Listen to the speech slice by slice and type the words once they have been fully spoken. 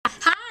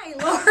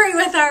Laurie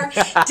with our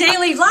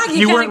daily vlog.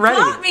 You weren't ready.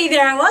 Caught me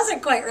there. I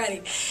wasn't quite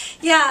ready.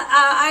 Yeah,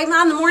 I'm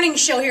on the morning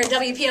show here at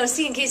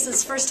WPOC in case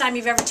it's the first time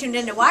you've ever tuned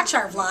in to watch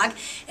our vlog.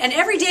 And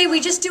every day we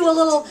just do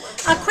a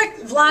quick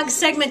vlog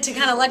segment to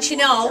kind of let you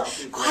know,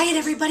 quiet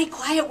everybody,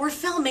 quiet, we're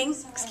filming.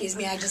 Excuse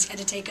me, I just had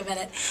to take a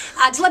minute.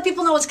 To let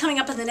people know what's coming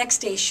up in the next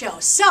day's show.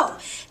 So,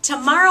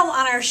 tomorrow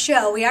on our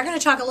show, we are going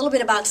to talk a little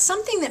bit about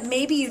something that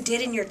maybe you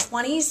did in your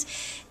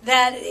 20s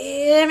that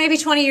maybe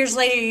 20 years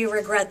later you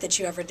regret that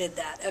you ever did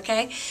that,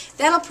 okay?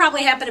 That'll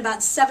probably happen about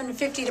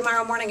 7:50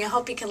 tomorrow morning. I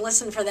hope you can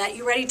listen for that.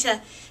 You ready to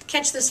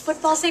catch this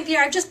football, St.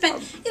 Pierre? I've just been,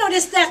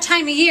 just that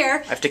time of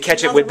year. I have to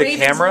catch it with the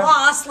camera?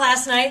 Lost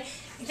last night.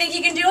 You think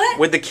you can do it?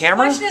 With the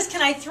camera? Watch this.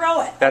 Can I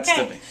throw it? That's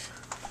okay.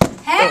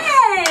 the...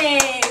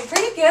 Hey,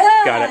 pretty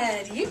good. Got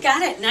it. You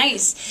got it.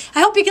 Nice.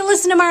 I hope you can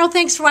listen tomorrow.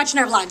 Thanks for watching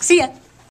our vlog. See ya.